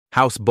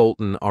House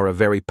Bolton are a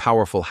very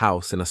powerful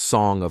house in a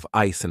song of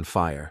ice and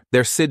fire.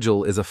 Their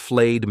sigil is a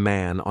flayed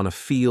man on a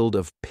field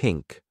of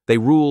pink. They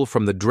rule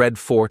from the dread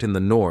fort in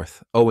the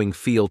north, owing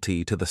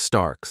fealty to the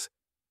Starks.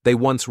 They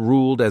once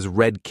ruled as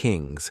Red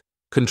Kings,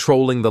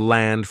 controlling the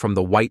land from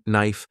the White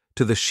Knife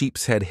to the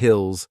Sheepshead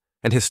Hills,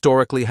 and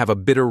historically have a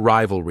bitter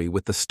rivalry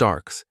with the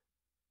Starks.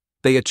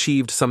 They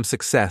achieved some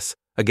success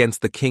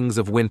against the Kings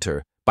of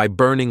Winter by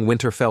burning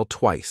Winterfell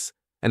twice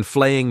and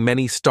flaying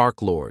many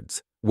Stark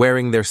lords,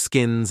 wearing their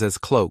skins as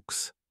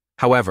cloaks.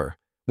 However,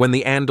 when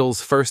the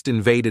Andals first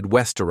invaded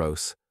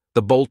Westeros,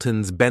 the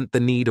Boltons bent the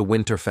knee to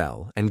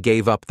Winterfell and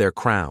gave up their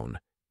crown.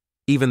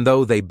 Even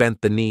though they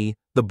bent the knee,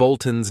 the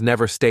Boltons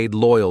never stayed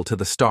loyal to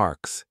the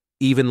Starks,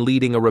 even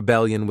leading a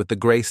rebellion with the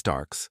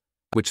Greystarks,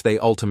 which they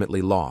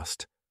ultimately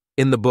lost.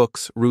 In the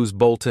books, Roose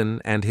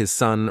Bolton and his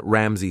son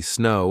Ramsay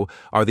Snow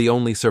are the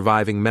only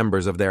surviving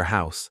members of their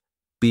house,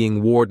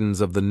 being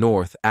wardens of the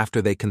North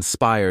after they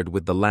conspired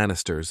with the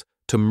Lannisters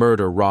to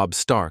murder Robb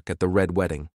Stark at the Red Wedding.